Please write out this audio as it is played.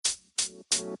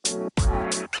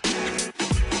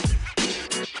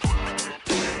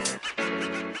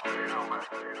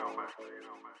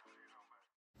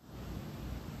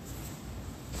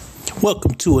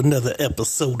Welcome to another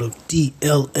episode of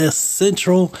DLS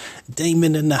Central.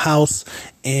 Damon in the house,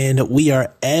 and we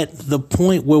are at the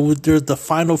point where there's the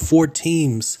final four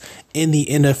teams in the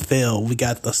NFL. We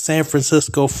got the San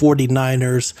Francisco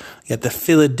 49ers, we got the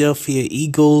Philadelphia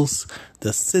Eagles,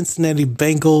 the Cincinnati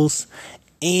Bengals,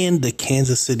 and the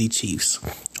Kansas City Chiefs.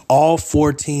 All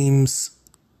four teams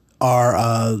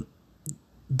are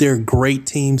they're great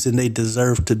teams and they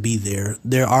deserve to be there.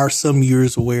 There are some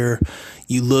years where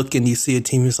you look and you see a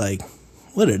team is like,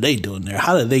 what are they doing there?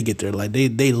 How did they get there? Like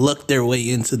they lucked their way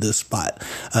into this spot.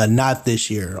 Not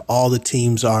this year. All the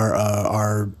teams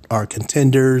are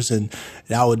contenders, and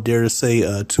I would dare to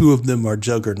say two of them are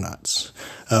juggernauts,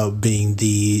 being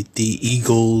the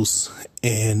Eagles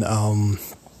and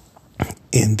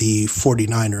the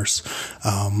 49ers.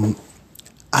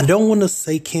 I don't want to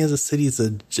say Kansas City is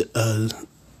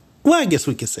well, I guess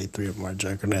we could say three of them are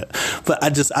juggernaut, but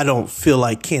I don't feel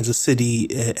like Kansas City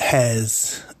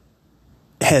has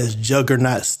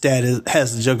juggernaut status,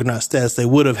 has the juggernaut status they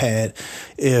would have had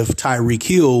if Tyreek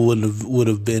Hill would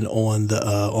have been on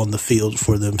the field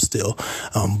for them still.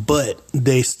 But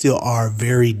they still are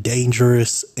very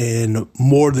dangerous and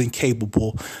more than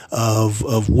capable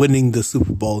of winning the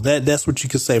Super Bowl. That's what you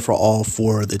could say for all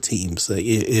four of the teams.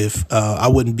 If I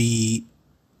wouldn't be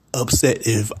upset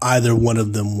if either one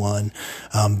of them won,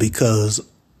 because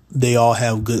they all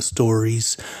have good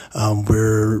stories.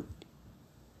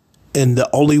 And the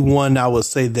only one I would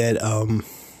say that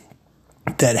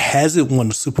that hasn't won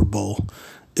the Super Bowl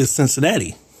is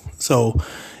Cincinnati. So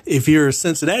if you're a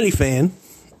Cincinnati fan,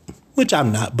 which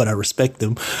I'm not, but I respect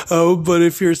them. But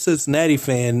if you're a Cincinnati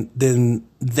fan, then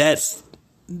that's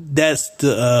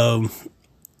the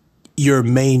your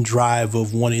main drive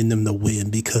of wanting them to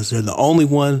win, because they're the only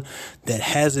one that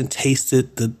hasn't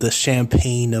tasted the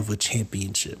champagne of a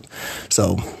championship.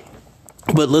 So,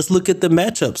 but let's look at the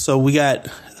matchup. So we got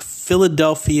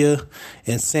Philadelphia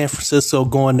and San Francisco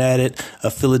going at it.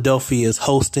 Philadelphia is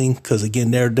hosting because, again,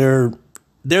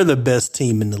 they're the best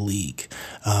team in the league,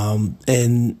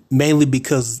 and mainly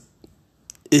because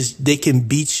they can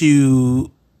beat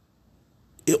you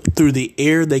through the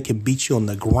air. They can beat you on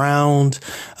the ground.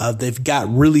 They've got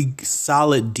really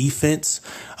solid defense.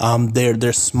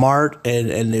 They're smart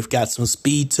and they've got some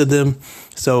speed to them.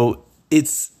 So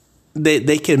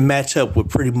they can match up with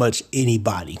pretty much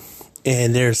anybody.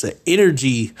 And there's an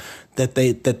energy that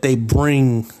they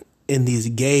bring in these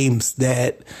games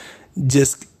that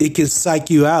just, it can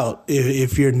psych you out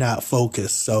if you're not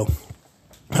focused. So,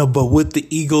 but with the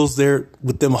Eagles there,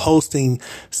 with them hosting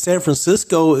San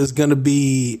Francisco, is going to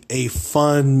be a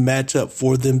fun matchup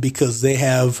for them because they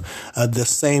have the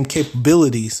same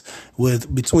capabilities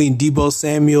between Deebo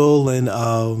Samuel and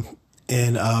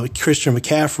Christian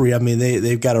McCaffrey. I mean,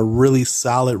 they've got a really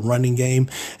solid running game,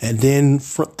 and then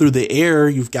through the air,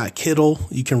 you've got Kittle.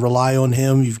 You can rely on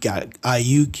him. You've got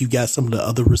Ayuk. You've got some of the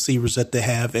other receivers that they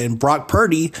have, and Brock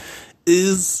Purdy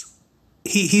is.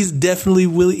 He's definitely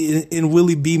in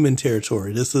Willie Beeman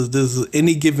territory. This is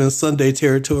any given Sunday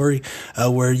territory,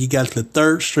 where you got the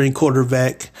third string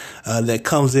quarterback that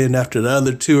comes in after the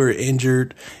other two are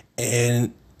injured,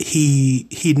 and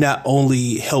he not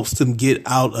only helps them get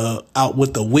out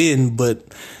with the win,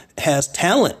 but has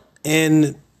talent.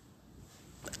 And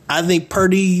I think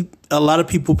Purdy, a lot of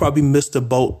people probably missed the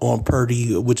boat on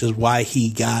Purdy, which is why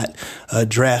he got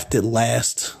drafted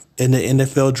last in the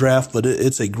NFL draft, but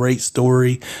it's a great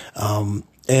story.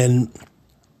 And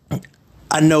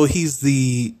I know he's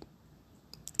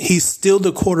still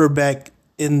the quarterback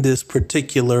in this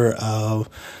particular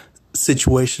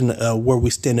situation where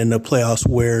we stand in the playoffs,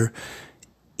 where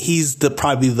he's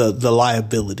probably the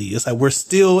liability. It's like we're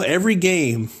still, every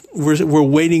game we're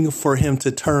waiting for him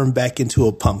to turn back into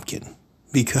a pumpkin,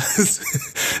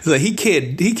 because like he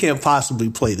can't possibly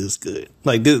play this good.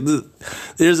 Like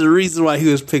there's a reason why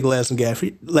he was picked last in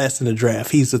the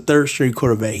draft. He's the third string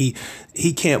quarterback.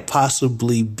 He can't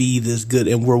possibly be this good,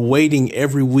 and we're waiting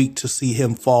every week to see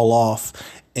him fall off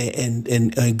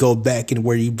and go back, and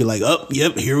where you'd be like, oh,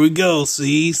 yep, here we go.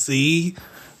 See,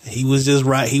 he was just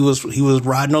right. He was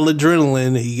riding on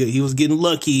adrenaline. He was getting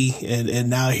lucky, and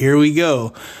now here we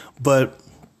go. But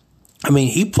I mean,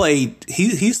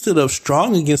 he stood up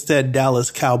strong against that Dallas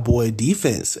Cowboy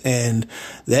defense, and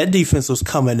that defense was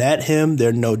coming at him.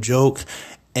 They're no joke.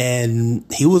 And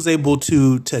he was able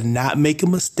to not make a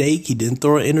mistake. He didn't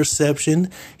throw an interception.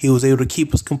 He was able to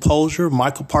keep his composure.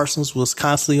 Michael Parsons was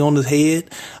constantly on his head.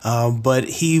 But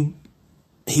he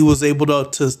he was able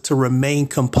to remain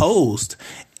composed.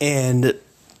 And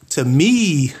to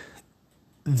me,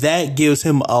 that gives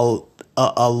him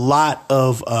a lot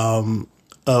of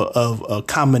a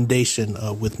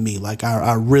commendation with me. Like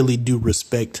I really do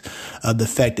respect the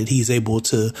fact that he's able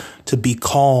to be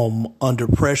calm under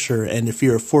pressure. And if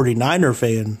you're a 49er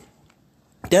fan,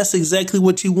 that's exactly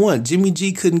what you want. Jimmy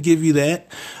G couldn't give you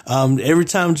that. Every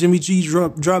time Jimmy G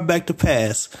dropped back to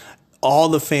pass, all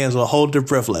the fans will hold their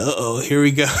breath like, uh-oh, here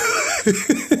we go.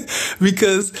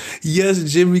 Because, yes,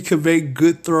 Jimmy can make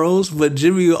good throws, but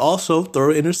Jimmy will also throw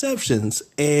interceptions.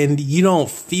 And you don't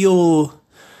feel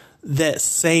that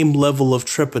same level of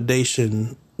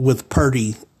trepidation with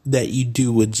Purdy that you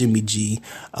do with Jimmy G.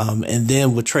 And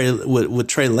then with Trey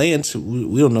Lance,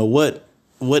 we don't know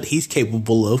what he's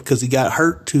capable of, because he got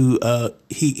hurt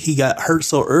he got hurt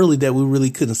so early that we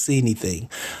really couldn't see anything.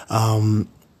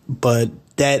 But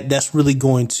that's really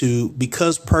going to,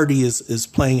 because Purdy is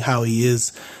playing how he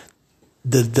is,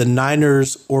 the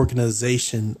Niners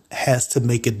organization has to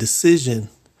make a decision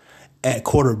at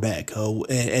quarterback.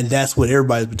 And that's what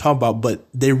everybody's been talking about, but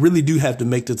they really do have to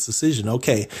make this decision.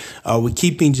 Okay, are we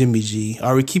keeping Jimmy G?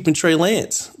 Are we keeping Trey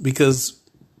Lance? Because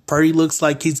Purdy looks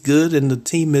like he's good and the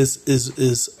team is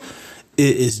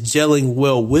gelling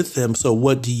well with him. So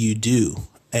what do you do?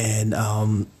 And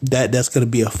that's going to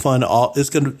be a fun. It's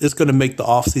going to make the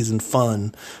offseason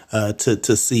fun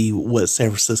to see what San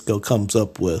Francisco comes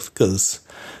up with, because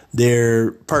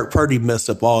Purdy messed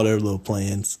up all their little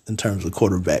plans in terms of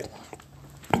quarterback.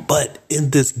 But in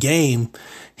this game,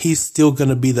 he's still going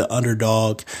to be the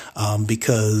underdog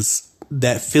because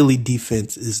that Philly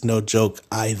defense is no joke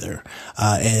either.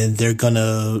 And they're going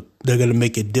to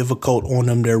make it difficult on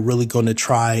him. They're really going to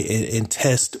try and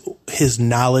test his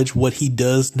knowledge, what he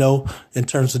does know in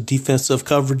terms of defensive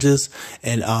coverages,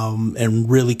 and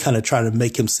really kind of try to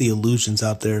make him see illusions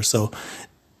out there. So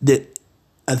that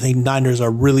I think Niners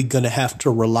are really going to have to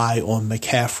rely on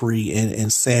McCaffrey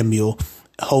and Samuel.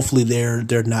 Hopefully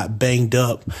they're not banged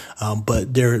up,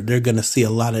 but they're going to see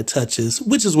a lot of touches,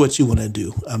 which is what you want to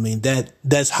do. I mean,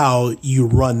 that's how you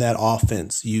run that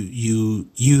offense. You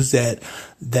use that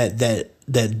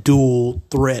dual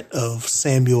threat of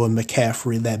Samuel and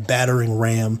McCaffrey, that battering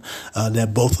ram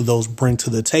that both of those bring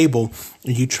to the table,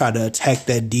 and you try to attack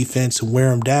that defense and wear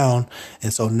them down.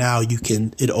 And so now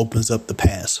it opens up the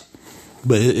pass.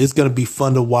 But it's going to be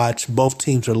fun to watch. Both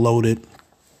teams are loaded.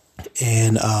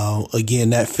 And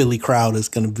again, that Philly crowd is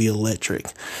going to be electric.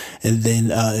 And then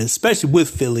especially with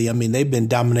Philly, I mean, they've been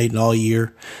dominating all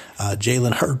year.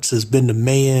 Jalen Hurts has been the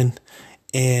man.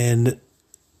 And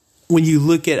when you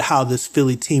look at how this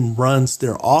Philly team runs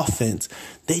their offense,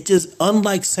 they just,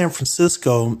 unlike San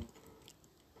Francisco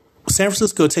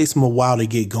takes them a while to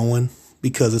get going,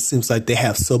 because it seems like they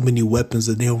have so many weapons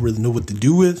that they don't really know what to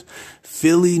do with.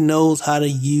 Philly knows how to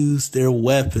use their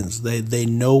weapons. They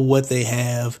know what they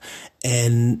have,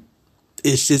 and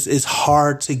it's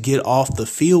hard to get off the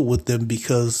field with them,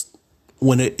 because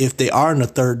if they are in a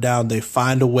third down, they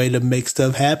find a way to make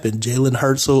stuff happen. Jalen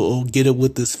Hurts will get it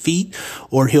with his feet,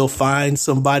 or he'll find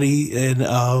somebody, and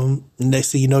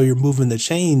next thing you know, you're moving the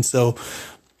chain. So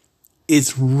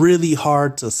it's really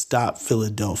hard to stop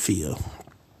Philadelphia.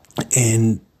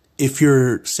 And if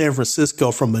you're San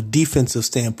Francisco, from a defensive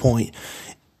standpoint,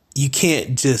 you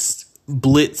can't just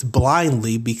blitz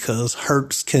blindly, because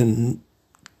Hurts can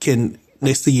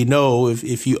next thing you know,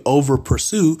 if you over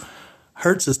pursue,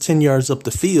 Hurts is 10 yards up the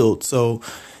field. So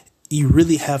you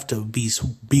really have to be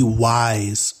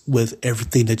wise with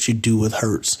everything that you do with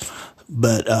Hurts.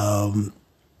 But I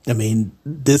mean,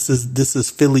 this is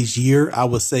Philly's year. I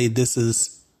would say this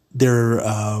is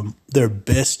their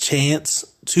best chance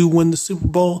to win the Super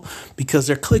Bowl, because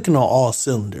they're clicking on all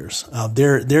cylinders.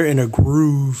 They're in a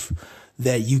groove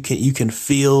that you can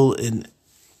feel, and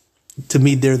to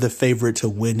me, they're the favorite to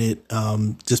win it,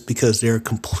 just because they're a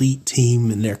complete team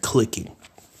and they're clicking.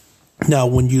 Now,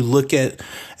 when you look at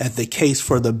the case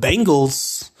for the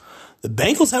Bengals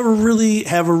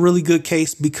have a really good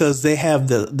case, because they have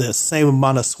the same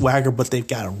amount of swagger, but they've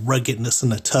got a ruggedness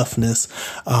and a toughness,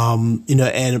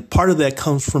 and part of that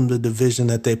comes from the division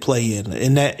that they play in.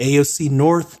 In that AFC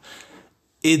North,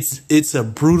 it's a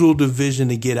brutal division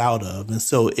to get out of, and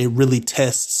so it really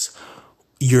tests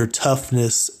your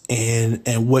toughness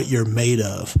and what you're made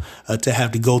of, to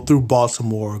have to go through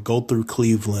Baltimore, go through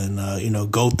Cleveland,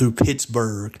 go through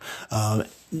Pittsburgh.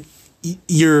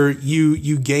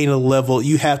 You gain a level.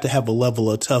 You have to have a level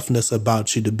of toughness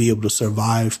about you to be able to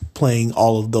survive playing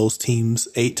all of those teams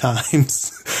 8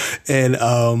 times. And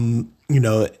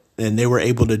and they were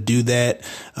able to do that.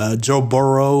 Joe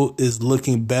Burrow is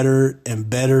looking better and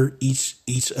better each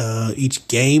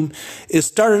game. It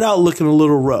started out looking a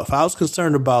little rough. I was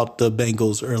concerned about the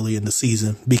Bengals early in the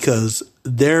season because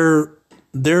their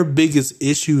biggest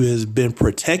issue has been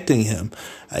protecting him.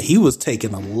 He was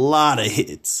taking a lot of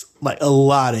hits,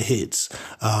 to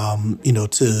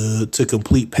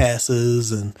complete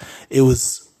passes, and it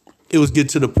was good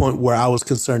to the point where I was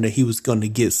concerned that he was going to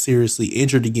get seriously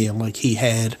injured again like he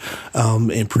had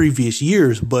in previous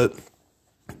years. But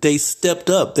they stepped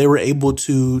up. They were able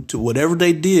to whatever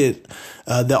they did,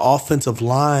 the offensive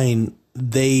line,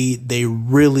 they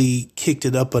really kicked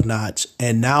it up a notch.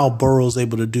 And now Burrow's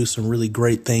able to do some really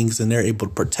great things, and they're able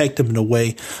to protect him in a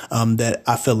way that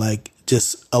I feel like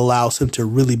just allows him to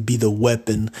really be the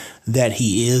weapon that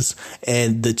he is.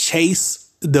 And the chase,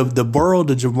 the Burrow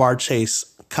to Jamar Chase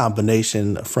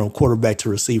combination from quarterback to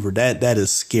receiver, that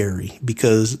is scary,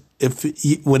 because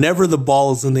whenever the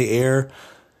ball is in the air,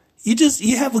 you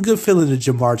have a good feeling that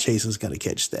Jamar Chase is going to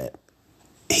catch that.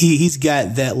 He's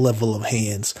got that level of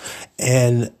hands,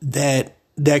 and that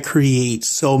creates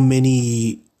so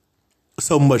much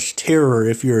terror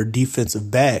if you're a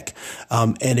defensive back,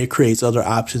 and it creates other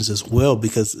options as well,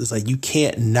 because it's like you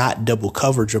can't not double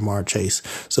cover Jamar Chase,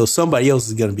 so somebody else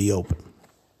is going to be open.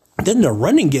 Then the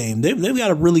running game, they've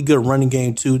got a really good running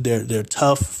game too. They're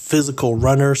tough, physical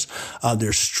runners.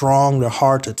 They're strong. They're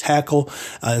hard to tackle.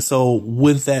 So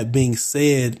with that being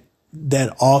said,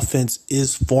 that offense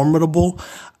is formidable.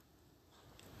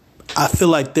 I feel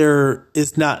like there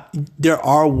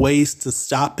are ways to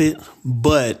stop it,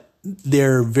 but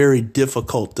they're very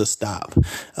difficult to stop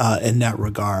in that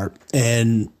regard.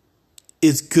 And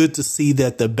it's good to see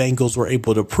that the Bengals were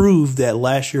able to prove that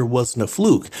last year wasn't a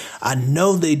fluke. I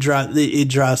know it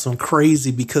drives them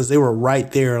crazy because they were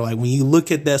right there. Like when you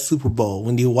look at that Super Bowl,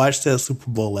 when you watch that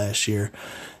Super Bowl last year,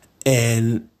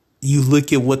 and you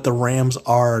look at what the Rams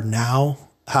are now,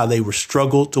 how they were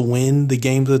struggled to win the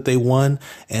games that they won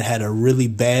and had a really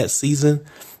bad season.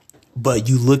 But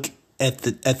you look at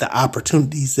the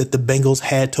opportunities that the Bengals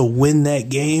had to win that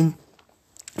game,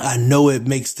 I know it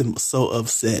makes them so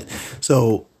upset.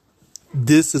 So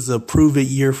this is a prove-it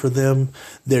year for them.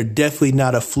 They're definitely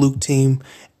not a fluke team,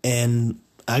 and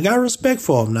I got respect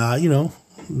for them now.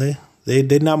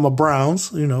 They're not my Browns,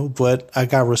 but I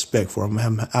got respect for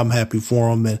them. I'm happy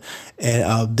for them,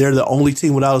 and they're the only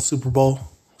team without a Super Bowl.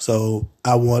 So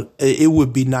it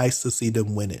would be nice to see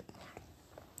them win it.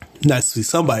 Nice to see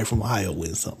somebody from Ohio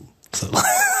win something. So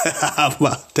how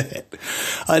about that?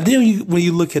 Then when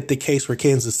you look at the case for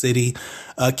Kansas City,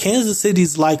 Kansas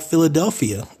City's like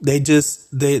Philadelphia.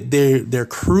 They're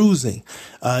cruising.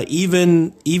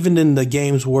 Even in the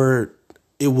games where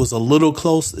it was a little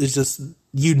close, it's just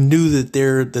you knew that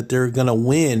they're gonna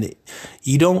win.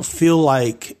 You don't feel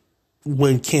like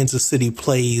when Kansas City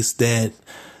plays that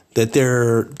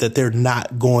they're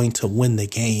not going to win the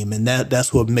game, and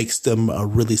that's what makes them a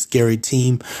really scary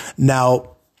team. Now,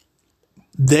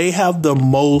 they have the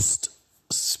most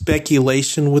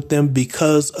speculation with them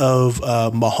because of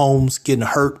Mahomes getting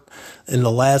hurt in the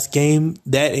last game.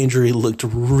 That injury looked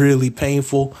really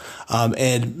painful.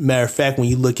 And matter of fact, when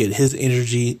you look at his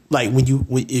injury, like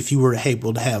if you were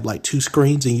able to have like two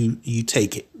screens and you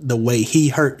take it, the way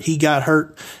he got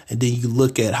hurt, and then you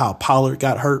look at how Pollard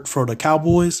got hurt for the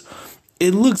Cowboys,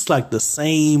 it looks like the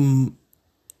same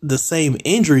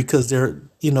injury, because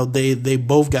they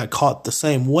both got caught the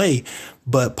same way,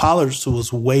 but Pollard's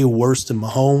was way worse than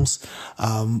Mahomes.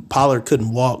 Pollard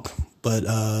couldn't walk, but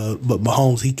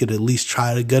Mahomes, he could at least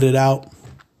try to gut it out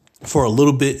for a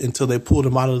little bit until they pulled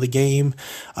him out of the game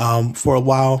for a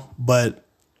while. But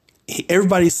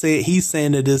everybody's saying he's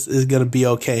saying that this is going to be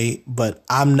okay, but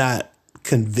I'm not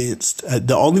convinced.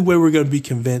 The only way we're going to be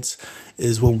convinced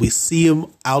is when we see him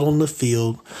out on the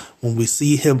field, when we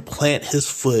see him plant his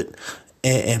foot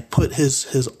and put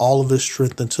his all of his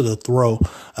strength into the throw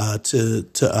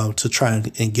to try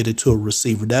and get it to a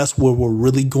receiver. That's where we're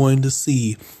really going to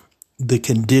see the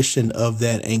condition of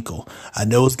that ankle. I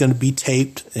know it's going to be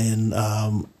taped, and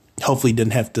hopefully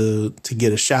didn't have to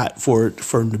get a shot for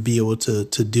him to be able to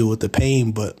deal with the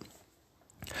pain, but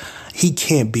he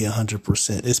can't be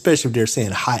 100%, especially if they're saying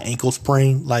high ankle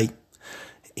sprain. Like,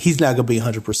 he's not going to be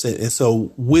 100%. And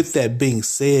so with that being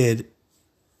said,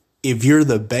 if you're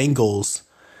the Bengals,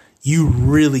 you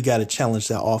really got to challenge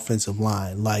that offensive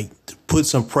line, like put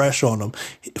some pressure on him,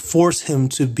 force him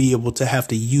to be able to have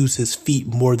to use his feet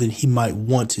more than he might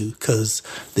want to, because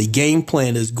the game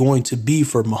plan is going to be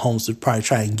for Mahomes to probably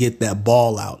try and get that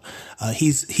ball out.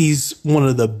 He's one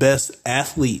of the best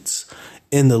athletes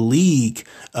in the league,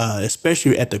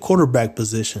 especially at the quarterback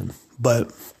position.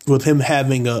 But with him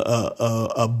having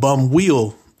a bum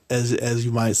wheel, as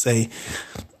you might say,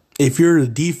 if you're the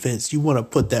defense, you want to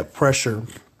put that pressure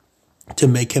to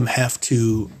make him have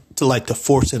to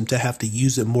force him to have to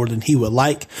use it more than he would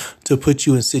like, to put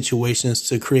you in situations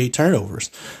to create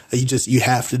turnovers. You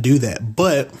have to do that.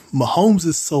 But Mahomes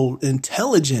is so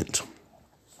intelligent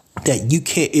that you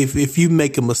can't, if you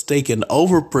make a mistake and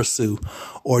over pursue,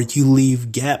 or you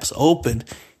leave gaps open,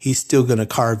 he's still going to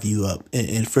carve you up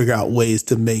and figure out ways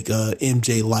to make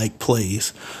MJ like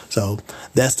plays. So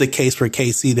that's the case for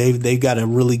KC. They've got a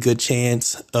really good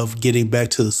chance of getting back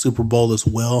to the Super Bowl as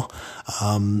well.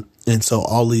 And so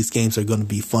all these games are going to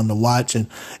be fun to watch. And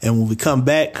when we come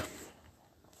back,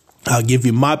 I'll give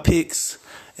you my picks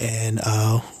and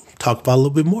talk about a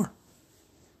little bit more.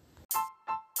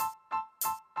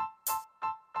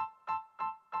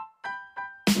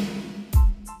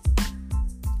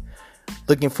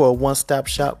 Looking for a one-stop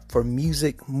shop for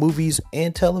music, movies,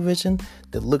 and television?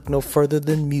 Then look no further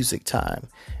than Music Time.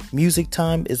 Music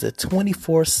Time is a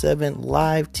 24/7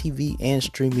 live TV and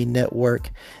streaming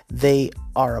network. They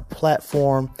are a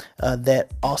platform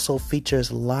that also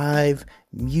features live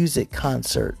music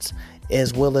concerts,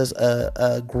 as well as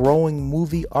a growing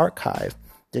movie archive.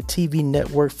 The TV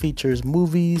network features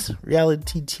movies,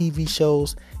 reality TV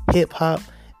shows, hip-hop,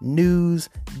 news,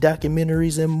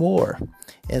 documentaries, and more.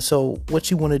 And so what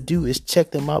you want to do is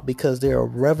check them out, because they're a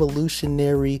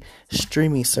revolutionary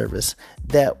streaming service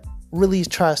that really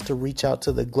tries to reach out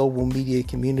to the global media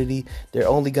community. They're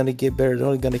only going to get better. They're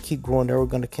only going to keep growing. They're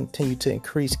going to continue to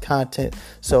increase content.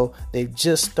 So they've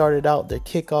just started out. Their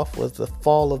kickoff was the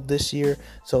fall of this year.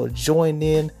 So join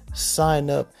in, sign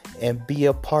up, and be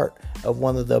a part of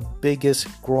one of the biggest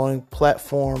growing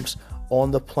platforms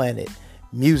on the planet,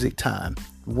 Music Time.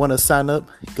 Want to sign up?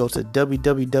 Go to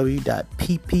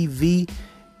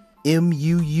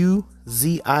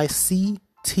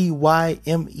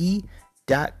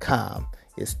www.ppvmuzictyme.com.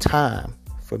 It's time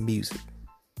for music.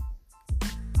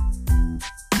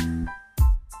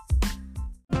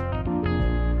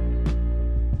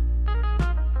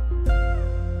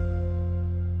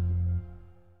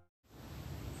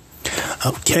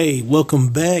 Okay,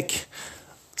 welcome back.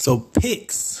 So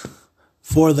picks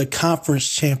for the conference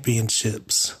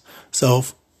championships. So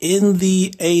in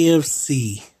the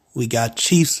AFC, we got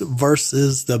Chiefs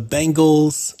versus the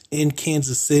Bengals in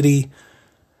Kansas City.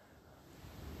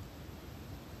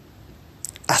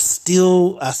 I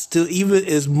still, even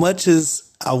as much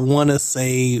as I want to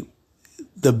say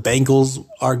the Bengals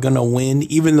are going to win,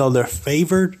 even though they're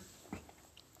favored,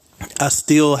 I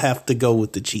still have to go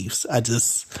with the Chiefs.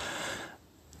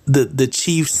 The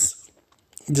Chiefs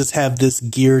just have this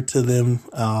gear to them,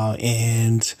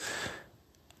 and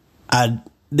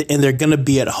they're going to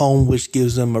be at home, which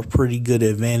gives them a pretty good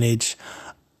advantage.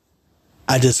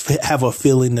 I just have a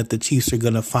feeling that the Chiefs are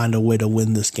going to find a way to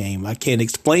win this game. I can't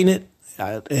explain it,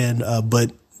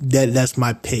 but that's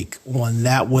my pick on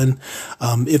that one.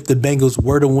 If the Bengals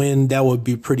were to win, that would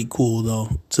be pretty cool though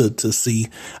to see,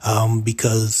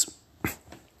 because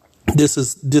this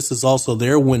is also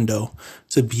their window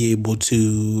to be able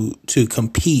to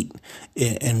compete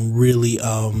and really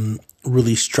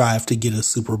strive to get a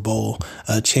Super Bowl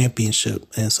championship.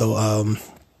 And so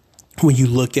when you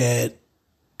look at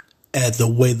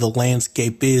the way the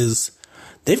landscape is,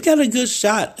 they've got a good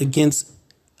shot against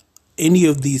any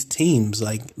of these teams.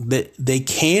 Like they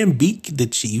can beat the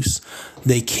Chiefs.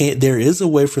 There is a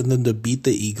way for them to beat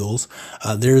the Eagles.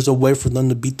 There is a way for them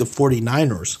to beat the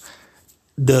 49ers.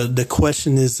 The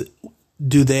question is,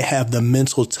 do they have the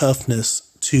mental toughness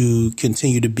to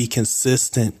continue to be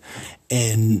consistent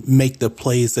and make the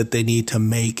plays that they need to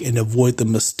make and avoid the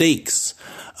mistakes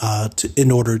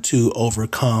in order to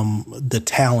overcome the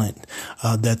talent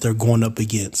that they're going up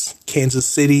against? Kansas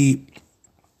City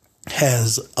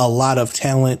has a lot of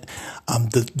talent.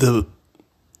 The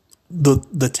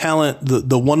talent,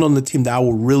 the one on the team that I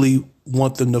would really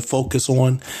want them to focus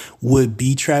on would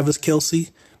be Travis Kelce,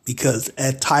 because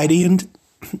at tight end,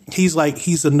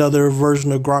 he's another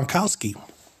version of Gronkowski,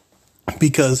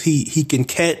 because he can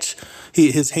catch.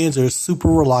 His hands are super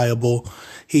reliable.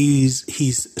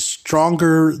 He's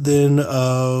stronger than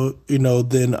most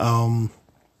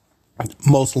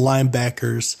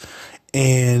linebackers.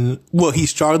 And he's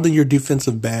stronger than your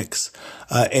defensive backs,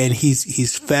 and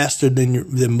he's faster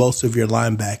than most of your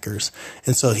linebackers.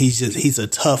 And so he's a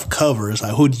tough cover. It's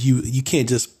like, you can't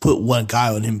just put one guy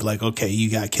on him and be like, okay, you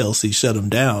got Kelce, shut him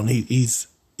down. He's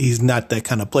not that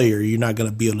kind of player. You're not going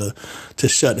to be able to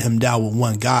shut him down with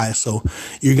one guy. So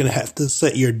you're going to have to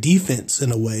set your defense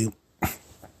in a way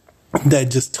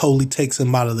that just totally takes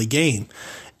him out of the game.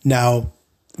 Now,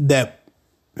 that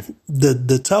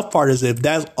the tough part is if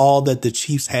that's all that the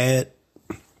Chiefs had,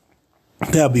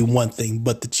 that'll be one thing,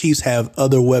 but the Chiefs have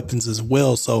other weapons as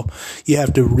well. So you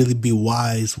have to really be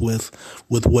wise with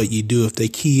what you do. If they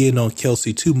key in on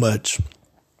Kelsey too much,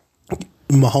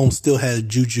 Mahomes still has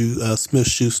Juju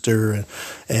Smith-Schuster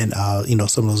and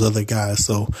some of those other guys.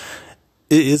 So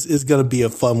it's going to be a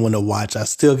fun one to watch. I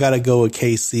still got to go with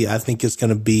KC. I think it's going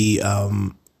to be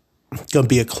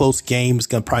a close game. It's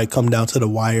going to probably come down to the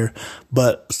wire,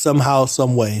 but somehow,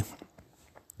 some way,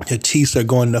 the Chiefs are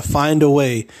going to find a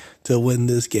way to win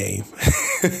this game.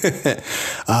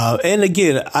 And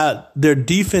again, their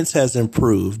defense has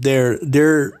improved.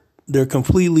 They're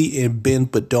completely in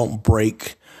bend but don't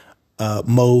break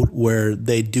mode, where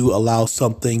they do allow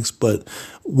some things, but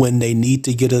when they need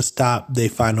to get a stop, they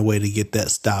find a way to get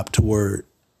that stop to where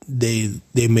they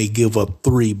may give up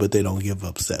 3, but they don't give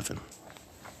up 7.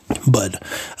 But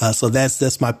so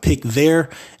that's my pick there.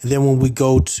 And then when we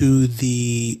go to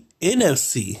the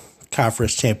NFC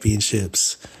Conference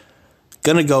Championships,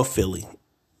 gonna go Philly.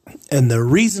 And the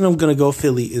reason I'm gonna go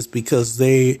Philly is because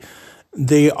they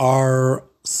are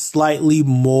slightly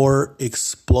more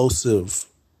explosive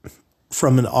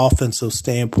from an offensive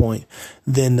standpoint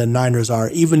than the Niners are,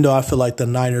 even though I feel like the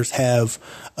Niners have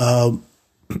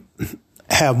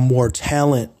more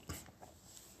talent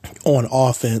on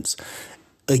offense.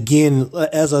 Again,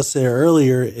 as I said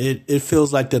earlier, it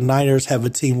feels like the Niners have a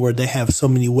team where they have so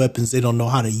many weapons, they don't know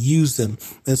how to use them.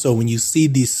 And so when you see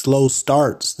these slow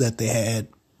starts that they had,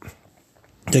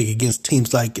 like against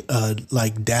teams like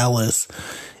Dallas,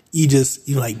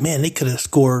 you're like, man, they could have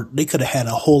scored. They could have had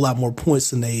a whole lot more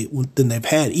points than they've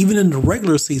had. Even in the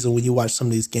regular season, when you watch some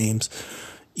of these games,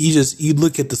 you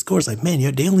look at the scores like, man,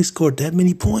 they only scored that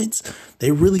many points.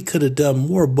 They really could have done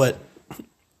more. But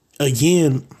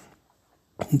again,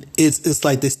 it's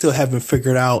like they still haven't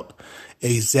figured out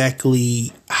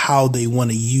exactly how they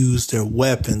want to use their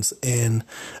weapons. And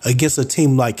against a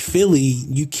team like Philly,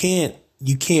 you can't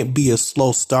be a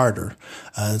slow starter.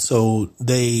 So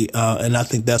and I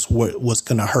think that's what's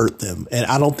going to hurt them. And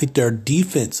I don't think their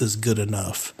defense is good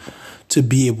enough to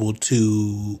be able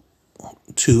to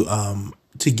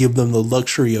give them the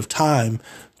luxury of time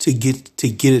to get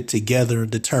it together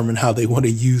and determine how they want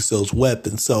to use those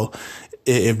weapons. So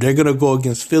if they're going to go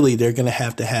against Philly, they're going to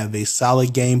have a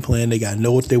solid game plan. They got to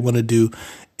know what they want to do,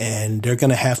 and they're going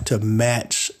to have to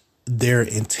match their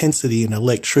intensity and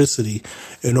electricity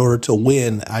in order to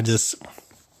win.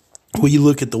 When you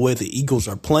look at the way the Eagles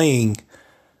are playing,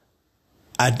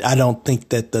 I don't think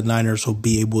that the Niners will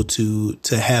be able to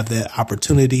have that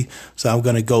opportunity. So I'm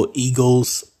going to go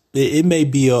Eagles. It may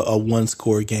be a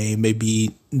 1-score game.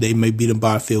 Maybe they may beat them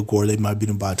by a field goal. They might beat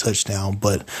them by a touchdown,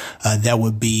 but that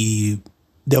would be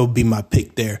my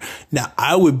pick there. Now,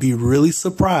 I would be really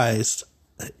surprised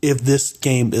if this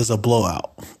game is a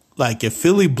blowout. Like if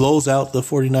Philly blows out the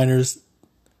 49ers,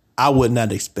 I would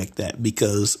not expect that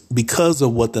because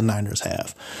of what the Niners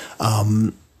have.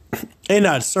 And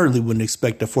I certainly wouldn't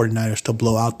expect the 49ers to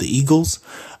blow out the Eagles.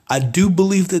 I do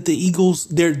believe that the Eagles,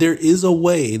 there is a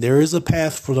way, there is a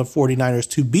path for the 49ers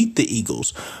to beat the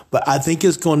Eagles, but I think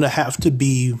it's going to have to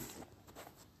be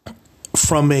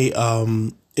from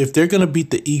if they're going to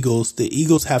beat the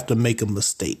Eagles have to make a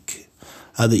mistake.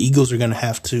 The Eagles are going to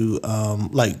have to,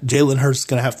 like Jalen Hurts is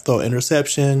going to have to throw an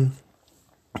interception.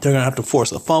 They're going to have to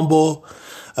force a fumble.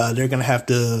 They're going to have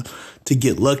to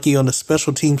get lucky on the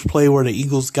special teams play where the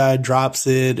Eagles guy drops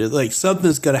it. Like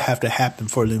something's going to have to happen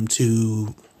for them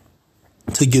to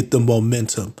get the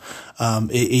momentum.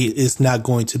 It's not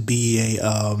going to be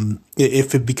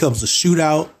if it becomes a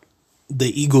shootout, the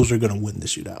Eagles are going to win the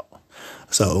shootout.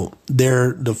 So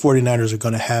the 49ers are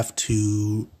going to have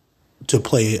to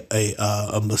play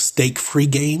a mistake-free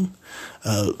game,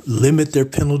 limit their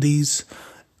penalties,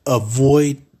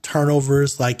 avoid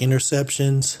turnovers like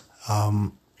interceptions,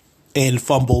 and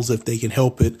fumbles if they can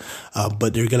help it.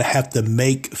 But they're going to have to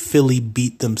make Philly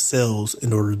beat themselves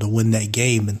in order to win that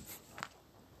game. And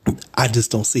I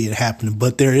just don't see it happening.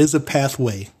 But there is a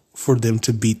pathway for them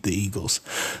to beat the Eagles.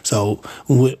 So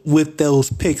with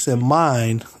those picks in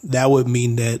mind, that would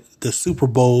mean that the Super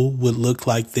Bowl would look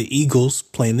like the Eagles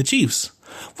playing the Chiefs,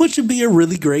 which would be a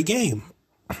really great game.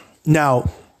 Now,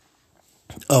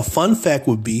 a fun fact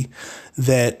would be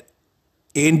that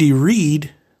Andy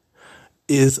Reid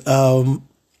is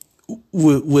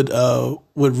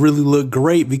would really look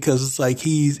great because it's like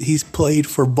he's played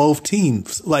for both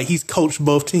teams. Like he's coached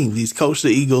both teams. He's coached the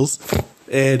Eagles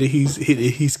and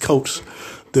he's coached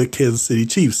the Kansas City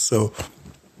Chiefs. So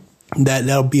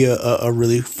that'll be a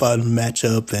really fun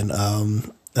matchup, and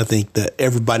I think that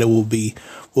everybody will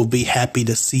be happy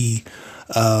to see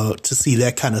to see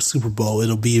that kind of Super Bowl.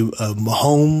 It'll be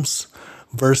Mahomes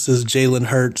versus Jalen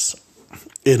Hurts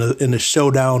in a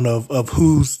showdown of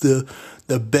who's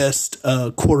the best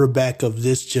quarterback of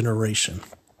this generation.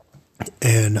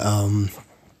 And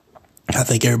I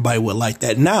think everybody would like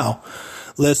that. Now,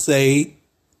 let's say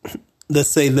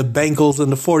the Bengals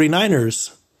and the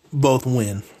 49ers both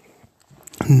win.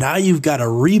 Now you've got a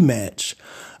rematch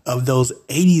of those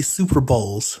 80 Super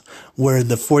Bowls where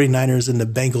the 49ers and the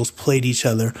Bengals played each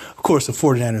other. Of course, the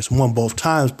 49ers won both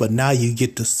times, but now you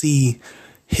get to see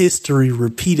history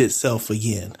repeat itself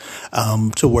again,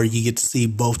 to where you get to see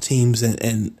both teams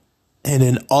and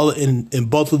in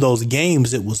both of those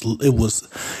games, it was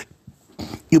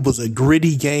a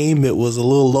gritty game. It was a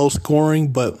little low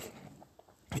scoring, but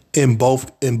in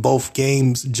both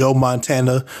games, Joe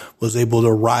Montana was able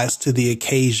to rise to the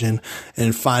occasion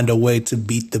and find a way to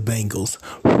beat the Bengals.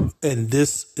 And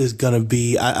this is going to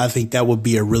be, I think that would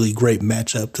be a really great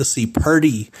matchup to see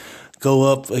Purdy go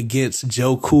up against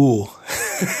Joe Cool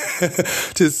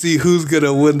to see who's going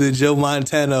to win the Joe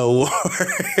Montana award.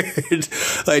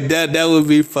 Like that would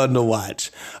be fun to watch.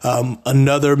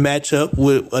 Another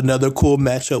cool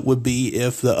matchup would be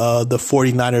if the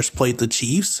 49ers played the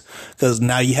Chiefs, because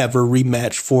now you have a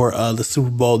rematch for the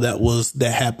Super Bowl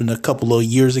that happened a couple of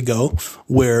years ago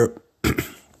where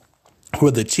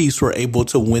the Chiefs were able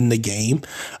to win the game.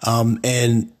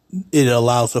 And it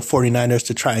allows the 49ers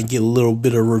to try and get a little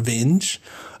bit of revenge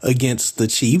against the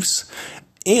Chiefs.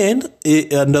 And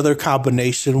another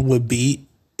combination would be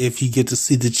if you get to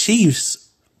see the Chiefs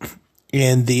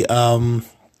and the, well,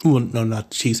 no, not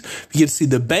the Chiefs. You get to see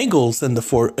the Bengals and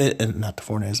not the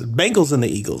 49ers, the Bengals and the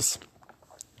Eagles.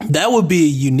 That would be a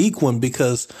unique one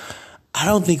because I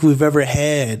don't think we've ever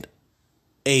had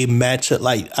a matchup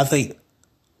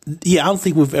I don't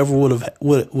think we've ever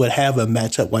would have a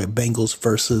matchup like Bengals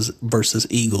versus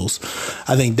Eagles.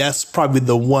 I think that's probably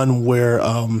the one where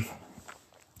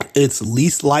it's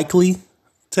least likely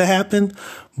to happen,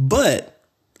 but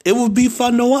it would be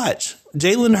fun to watch.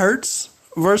 Jalen Hurts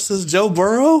versus Joe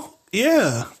Burrow,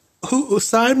 yeah. Who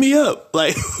sign me up?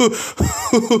 Like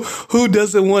who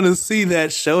doesn't want to see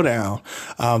that showdown?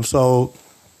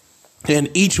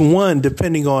 And each one,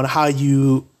 depending on how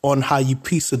you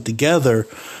piece it together,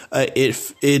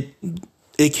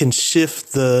 it can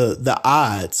shift the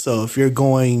odds. So if you're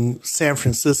going San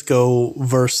Francisco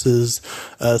versus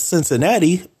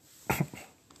Cincinnati,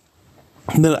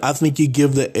 then I think you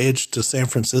give the edge to San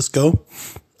Francisco.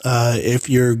 If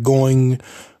you're going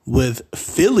with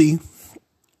Philly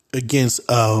against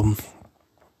the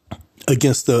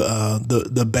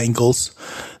Bengals,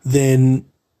 then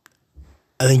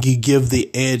I think you give the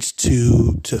edge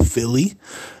to Philly.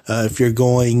 If you're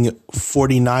going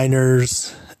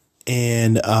 49ers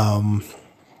and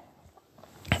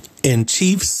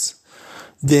Chiefs,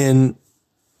 then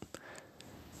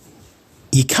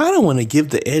you kind of want to give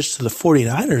the edge to the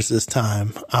 49ers this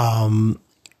time. And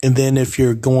then if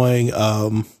you're going,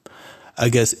 I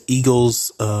guess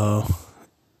Eagles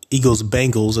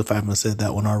Bengals, if I haven't said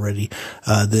that one already,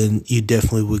 then you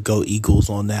definitely would go Eagles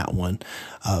on that one.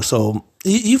 So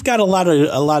you've got a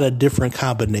lot of different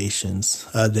combinations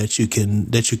that you can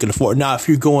afford. Now, if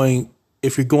you're going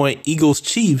Eagles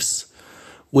Chiefs,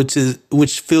 which is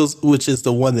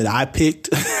the one that I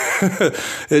picked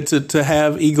to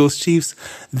have Eagles Chiefs,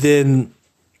 then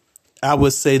I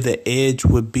would say the edge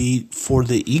would be for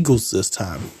the Eagles this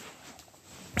time.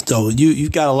 So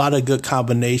you've got a lot of good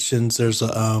combinations. There's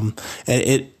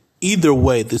either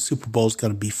way, the Super Bowl is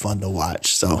going to be fun to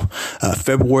watch. So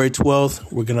February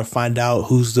 12th, we're going to find out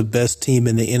who's the best team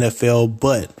in the NFL.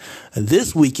 But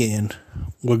this weekend,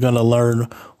 we're going to learn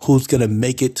who's going to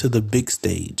make it to the big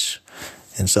stage.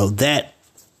 And so that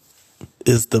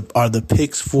are the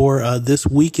picks for this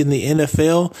week in the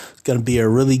NFL. It's going to be a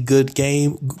really good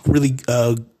game, really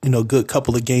good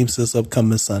couple of games this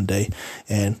upcoming Sunday.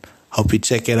 And hope you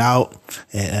check it out,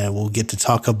 and we'll get to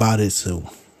talk about it soon.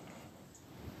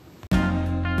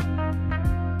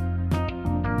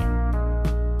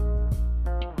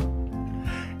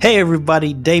 Hey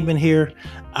everybody, Damon here.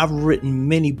 I've written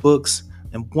many books,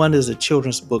 and one is a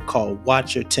children's book called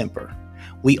Watch Your Temper.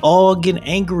 We all get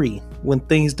angry when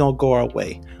things don't go our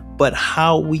way, but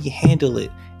how we handle it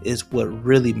is what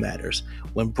really matters.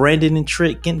 When Brandon and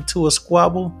Trick get into a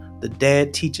squabble, the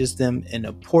dad teaches them an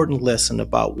important lesson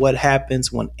about what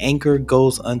happens when anger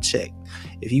goes unchecked.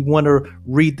 If you want to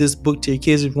read this book to your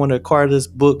kids, if you want to acquire this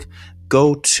book,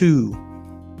 go to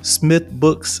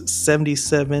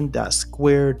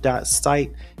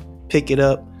smithbooks77.square.site, pick it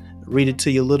up, read it to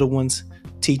your little ones,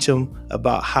 teach them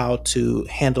about how to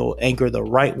handle anger the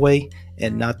right way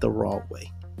and not the wrong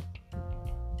way.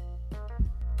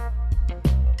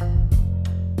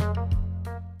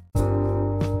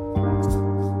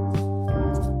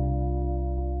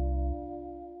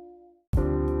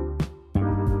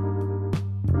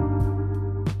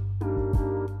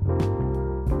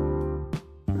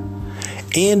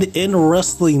 And in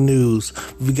wrestling news,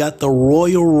 we got the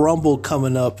Royal Rumble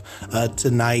coming up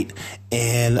tonight,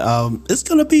 and it's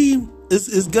gonna be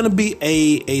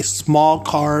a small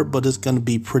card, but it's gonna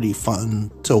be pretty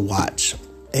fun to watch.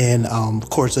 And of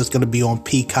course, it's gonna be on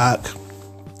Peacock,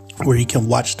 where you can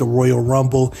watch the Royal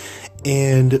Rumble.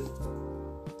 And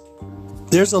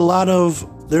there's a lot of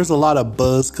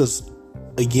buzz because,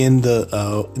 again,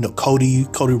 Cody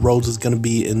Rhodes is going to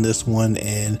be in this one,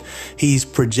 and he's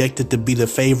projected to be the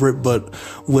favorite. But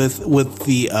with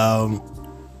the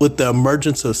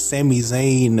emergence of Sami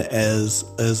Zayn as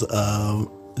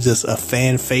just a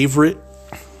fan favorite,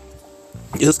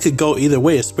 this could go either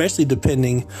way, especially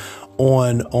depending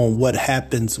on what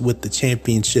happens with the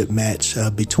championship match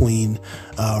between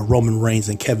Roman Reigns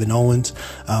and Kevin Owens.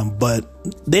 But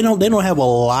they don't have a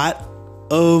lot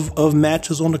of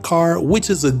matches on the card, which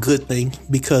is a good thing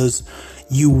because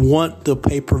you want the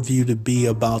pay-per-view to be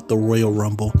about the Royal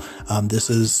Rumble. This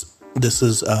is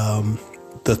the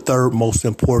third most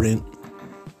important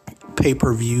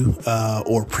pay-per-view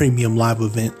or premium live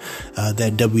event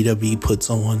that WWE puts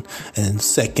on, and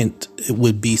second it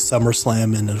would be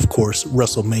SummerSlam, and of course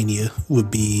WrestleMania would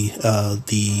be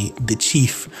the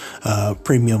chief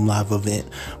premium live event.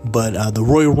 But the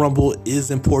Royal Rumble is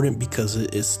important because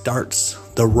it starts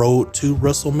the road to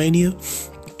WrestleMania,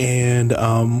 and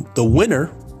the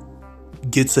winner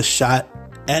gets a shot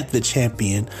at the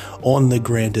champion on the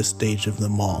grandest stage of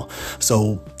them all.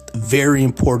 So very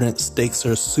important. Stakes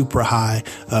are super high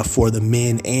for the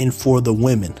men and for the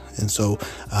women. And so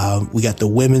we got the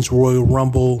Women's Royal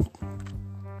Rumble,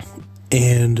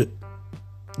 and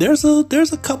there's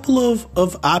a couple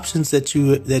of options that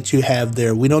you have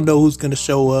there. We don't know who's going to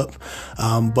show up,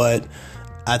 but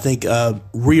I think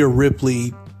Rhea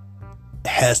Ripley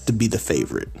has to be the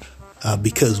favorite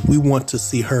because we want to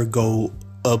see her go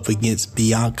up against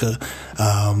Bianca.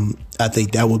 I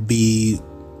think that would be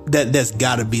that's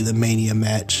got to be the Mania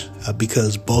match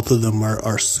because both of them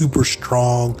are super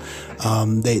strong.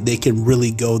 They can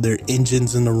really go their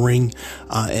engines in the ring,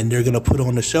 and they're gonna put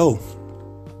on the show.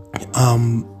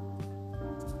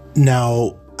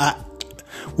 Now,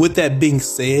 with that being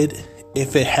said,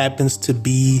 if it happens to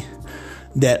be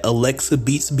that Alexa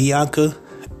beats Bianca,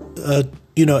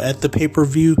 at the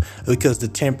pay-per-view, because the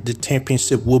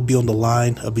championship will be on the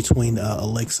line between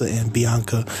Alexa and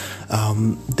Bianca,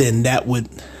 then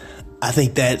I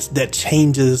think that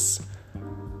changes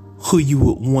who you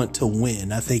would want to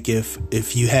win. I think if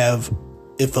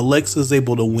Alexa's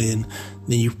able to win,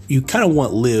 then you kind of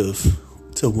want Liv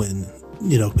to win,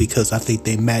 because I think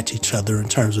they match each other in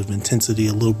terms of intensity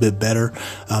a little bit better.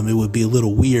 It would be a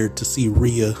little weird to see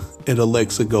Rhea and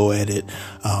Alexa go at it,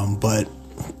 but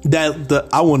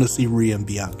I want to see Rhea and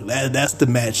Bianca. That's the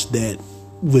match that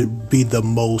would be the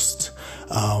most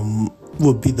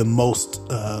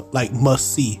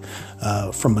must see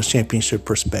from a championship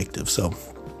perspective. So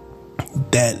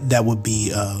that would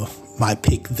be my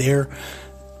pick there.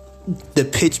 The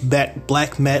pitch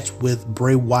black match with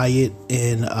Bray Wyatt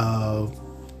and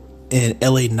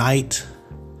LA Knight.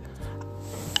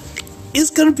 It's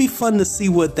gonna be fun to see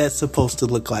what that's supposed to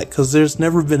look like, because there's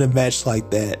never been a match like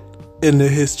that in the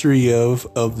history of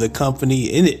the company,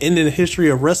 in the history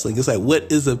of wrestling. It's like,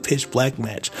 what is a pitch black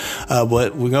match?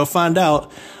 But we're gonna find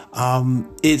out.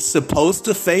 It's supposed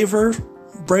to favor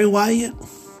Bray Wyatt,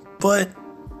 but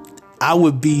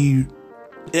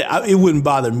it wouldn't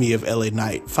bother me if LA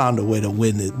Knight found a way to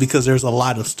win it, because there's a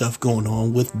lot of stuff going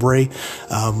on with Bray,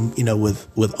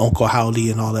 with Uncle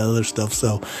Howdy and all that other stuff.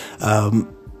 So,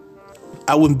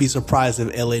 I wouldn't be surprised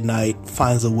if LA Knight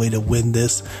finds a way to win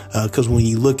this, because when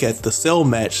you look at the cell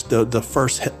match, the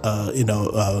first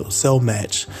cell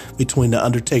match between the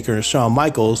Undertaker and Shawn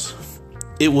Michaels,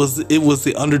 it was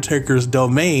the Undertaker's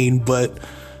domain, but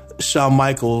Shawn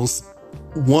Michaels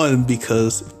won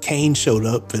because Kane showed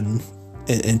up and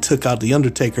took out the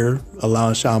Undertaker,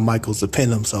 allowing Shawn Michaels to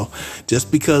pin him. So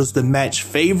just because the match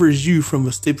favors you from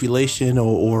a stipulation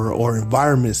or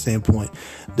environment standpoint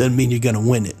doesn't mean you're going to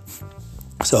win it.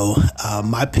 So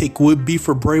my pick would be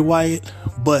for Bray Wyatt,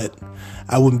 but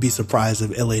I wouldn't be surprised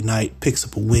if LA Knight picks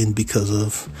up a win because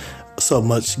of so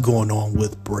much going on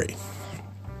with Bray.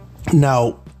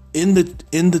 Now, in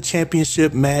the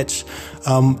championship match,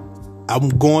 I'm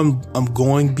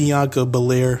going Bianca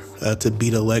Belair to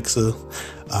beat Alexa.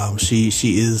 She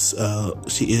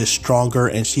is stronger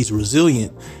and she's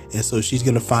resilient, and so she's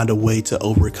gonna find a way to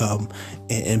overcome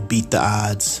and beat the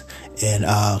odds. And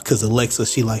because Alexa,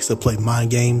 she likes to play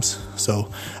mind games, so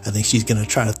I think she's gonna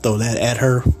try to throw that at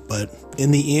her. But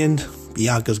in the end,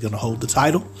 Bianca's gonna hold the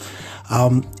title.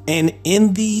 And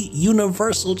in the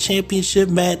Universal Championship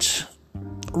match,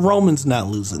 Roman's not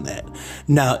losing that.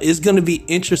 Now, it's going to be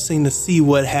interesting to see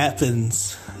what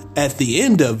happens at the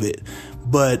end of it.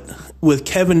 But with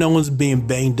Kevin Owens being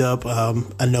banged up,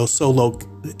 I know Solo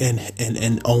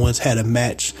and Owens had a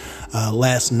match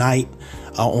last night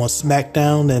on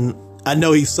SmackDown, and I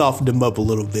know he softened him up a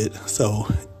little bit. So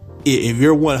if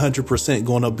you're 100%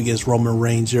 going up against Roman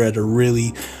Reigns, you're at a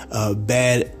really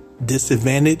bad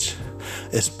disadvantage,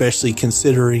 especially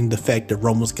considering the fact that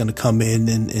Roman's going to come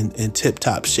in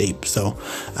tip-top shape. So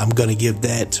I'm going to give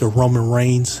that to Roman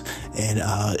Reigns,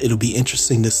 and it'll be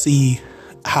interesting to see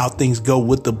how things go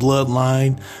with the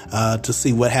bloodline, to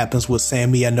see what happens with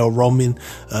Sami. I know Roman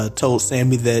told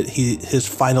Sami that his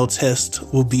final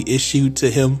test will be issued to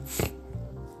him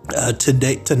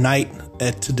tonight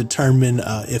to determine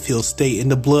if he'll stay in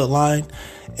the bloodline,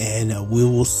 and we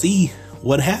will see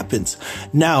what happens.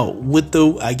 Now,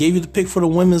 I gave you the pick for the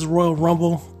Women's Royal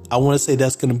Rumble. I want to say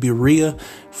that's going to be Rhea.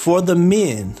 For the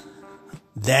men,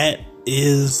 I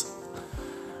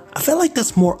feel like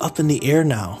that's more up in the air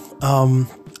now.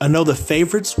 I know the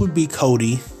favorites would be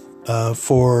Cody,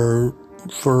 for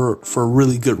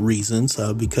really good reasons,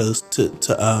 because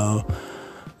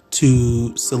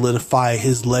to solidify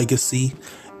his legacy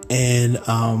and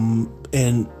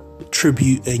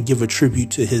give a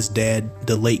tribute to his dad,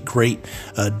 the late great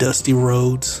Dusty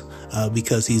Rhodes,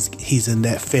 because he's in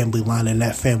that family line and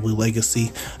that family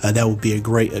legacy. That would be a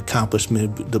great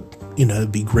accomplishment.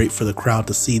 It'd be great for the crowd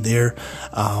to see there.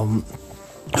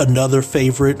 Another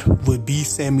favorite would be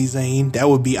Sami Zayn. That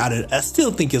would be I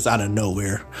still think it's out of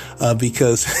nowhere,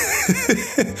 because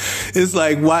it's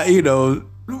like, why,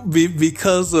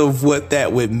 because of what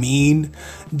that would mean.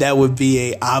 That would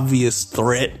be a obvious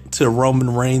threat to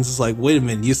Roman Reigns. It's like, wait a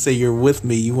minute, you say you're with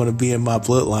me, you want to be in my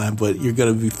bloodline, but you're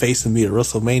going to be facing me at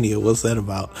WrestleMania. What's that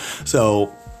about?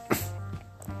 So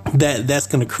that's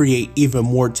going to create even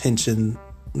more tension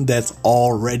that's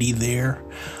already there.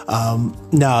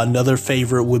 Now, another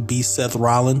favorite would be Seth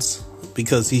Rollins,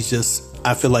 because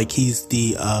I feel like he's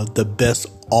the best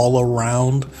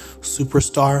all-around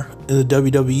superstar in the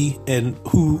WWE, and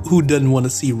who doesn't want to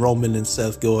see Roman and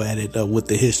Seth go at it with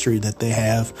the history that they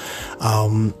have.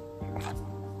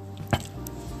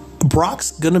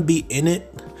 Brock's gonna be in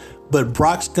it, but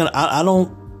I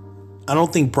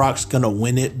don't think Brock's gonna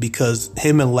win it, because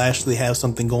him and Lashley have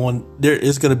something going. There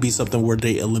is gonna be something where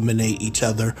they eliminate each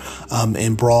other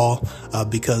in Brawl,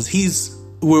 because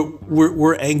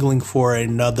we're angling for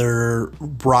another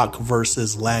Brock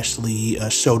versus Lashley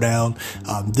showdown.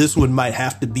 This one might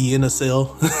have to be in a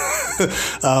cell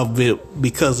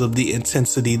because of the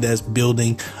intensity that's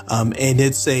building, and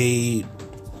it's a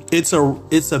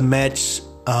match.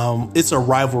 It's a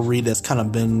rivalry that's kind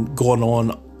of been going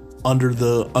on under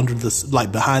the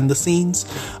like behind the scenes,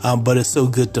 but it's so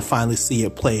good to finally see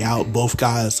it play out. Both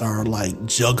guys are like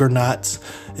juggernauts,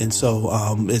 and so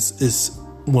it's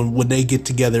when they get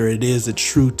together, it is a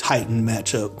true Titan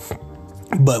matchup.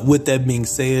 But with that being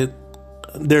said,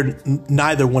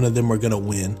 neither one of them are gonna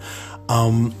win.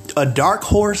 A dark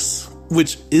horse,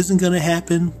 which isn't gonna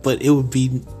happen, but I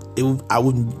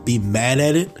wouldn't be mad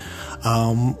at it,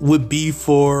 would be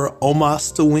for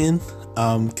Omos to win,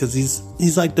 because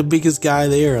he's like the biggest guy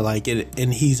there, like,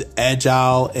 and he's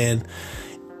agile, and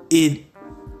it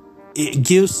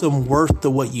gives some worth to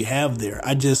what you have there.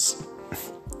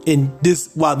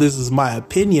 While this is my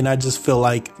opinion, I just feel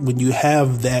like when you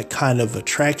have that kind of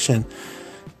attraction,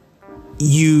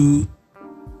 he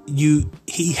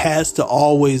has to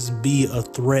always be a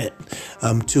threat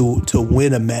to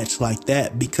win a match like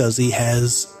that, because he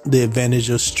has the advantage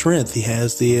of strength. He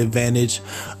has the advantage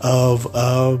of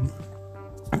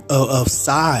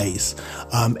size,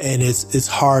 and it's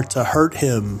hard to hurt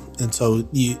him, and so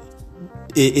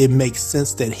it makes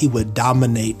sense that he would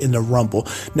dominate in the Rumble.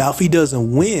 Now, if he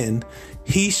doesn't win,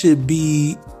 he should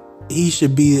get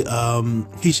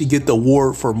the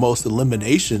award for most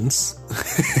eliminations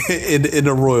in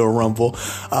the Royal Rumble.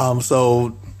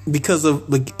 So because of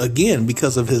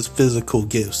his physical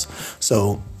gifts.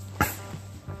 So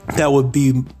that would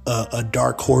be a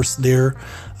dark horse there.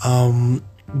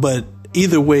 But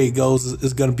either way it goes,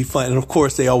 is going to be fun. And of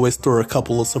course, they always throw a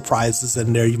couple of surprises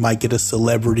in there. You might get a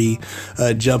celebrity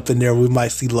jump in there. We might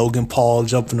see Logan Paul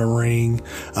jump in the ring.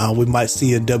 We might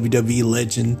see a WWE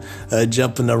legend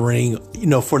jump in the ring,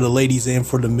 for the ladies and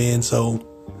for the men. So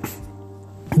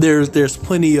there's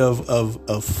plenty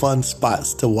of fun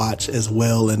spots to watch as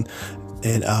well. And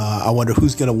I wonder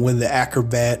who's going to win the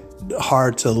Acrobat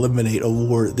Hard to Eliminate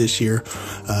award this year.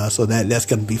 So that's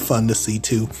going to be fun to see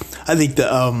too. I think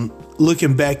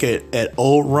looking back at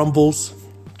old Rumbles,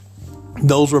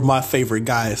 those were my favorite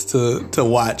guys to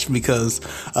watch, because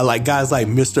like guys like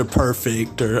Mr.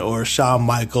 Perfect or Shawn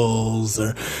Michaels,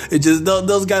 or it just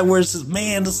those guys where it's just,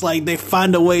 man, it's like they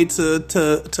find a way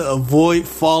to avoid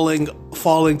falling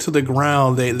to the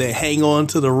ground. They hang on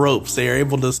to the ropes. They're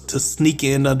able to sneak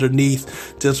in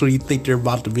underneath just when you think they're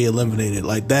about to be eliminated.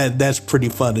 Like that's pretty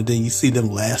fun. And then you see them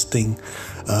lasting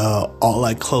all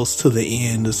like close to the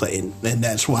end. It's like, and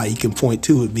that's why you can point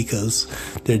to it, because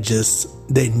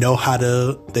they know how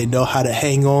to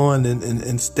hang on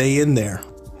and stay in there.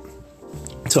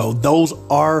 So those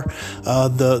are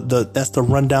that's the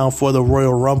rundown for the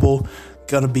Royal Rumble.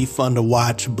 Gonna be fun to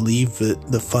watch. I believe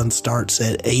the fun starts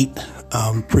at 8.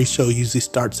 Pre-show usually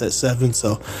starts at 7,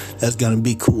 so that's gonna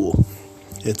be cool.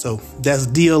 And so that's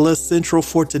DLS Central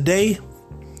for today.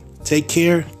 Take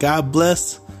care. God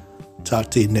bless.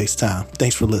 Talk to you next time.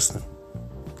 Thanks for listening.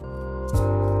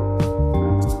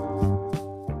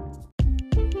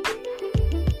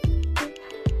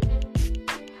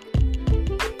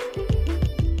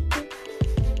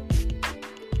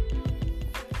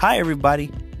 Hi everybody,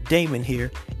 Damon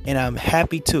here, and I'm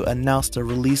happy to announce the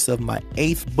release of my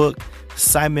 8th book,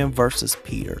 Simon vs.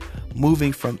 Peter,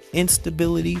 Moving from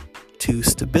Instability to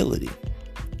Stability.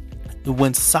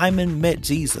 When Simon met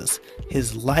Jesus,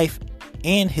 his life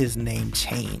and his name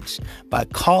changed. By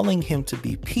calling him to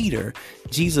be Peter,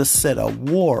 Jesus set a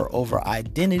war over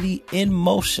identity in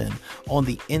motion on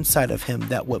the inside of him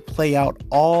that would play out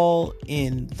all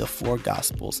in the 4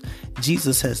 Gospels.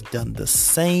 Jesus has done the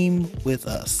same with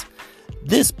us.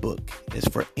 This book is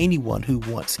for anyone who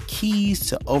wants keys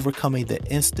to overcoming the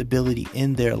instability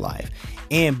in their life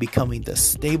and becoming the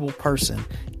stable person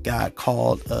God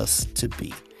called us to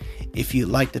be. If you'd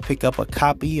like to pick up a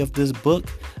copy of this book,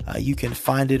 you can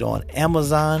find it on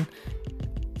Amazon,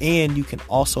 and you can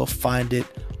also find it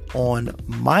on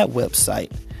my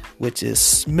website, which is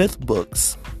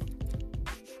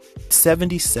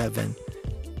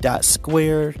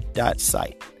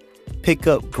smithbooks77.square.site. Pick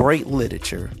up great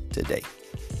literature today.